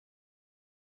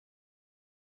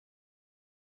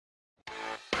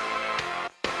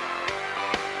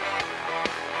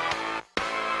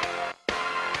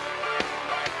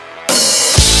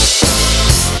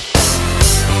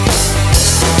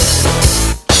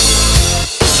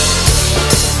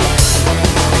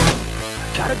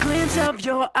visions of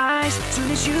your eyes.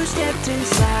 Soon as you stepped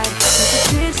inside, took a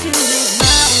chance to live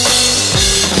my way.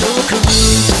 Look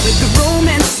around with the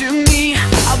romance to me.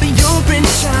 I'll be your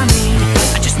Prince Charming.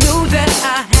 I just know that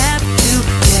I have to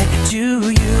get to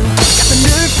you. Got the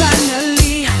nerve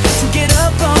finally to get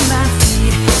up on my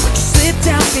feet, but you slipped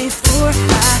out before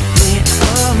I went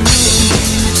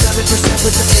amazing. It's love at first sight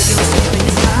with the figure of something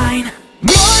is mine.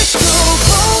 Marco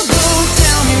Polo,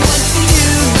 tell me what do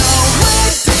you know? Where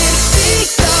did she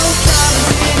go? From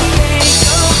San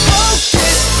Diego.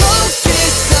 Focus,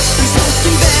 focus, something's supposed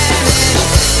to vanish.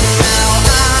 Now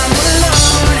I'm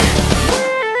alone.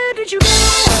 Where did you go?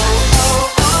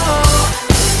 Oh, oh, oh.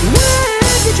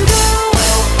 Where did you go?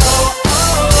 Oh, oh,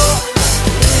 oh.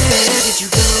 Where did you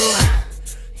go?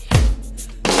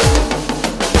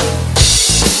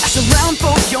 I surround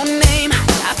for your name.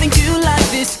 I think you like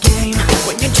this game.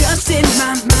 When you're just in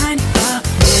my mind, a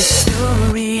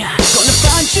mystery. Gonna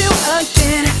find you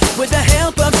again with the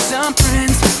help of some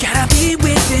friends. Gotta be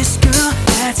with this girl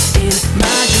that's in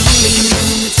my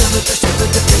dream. It's all the first step of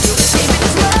the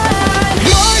visual.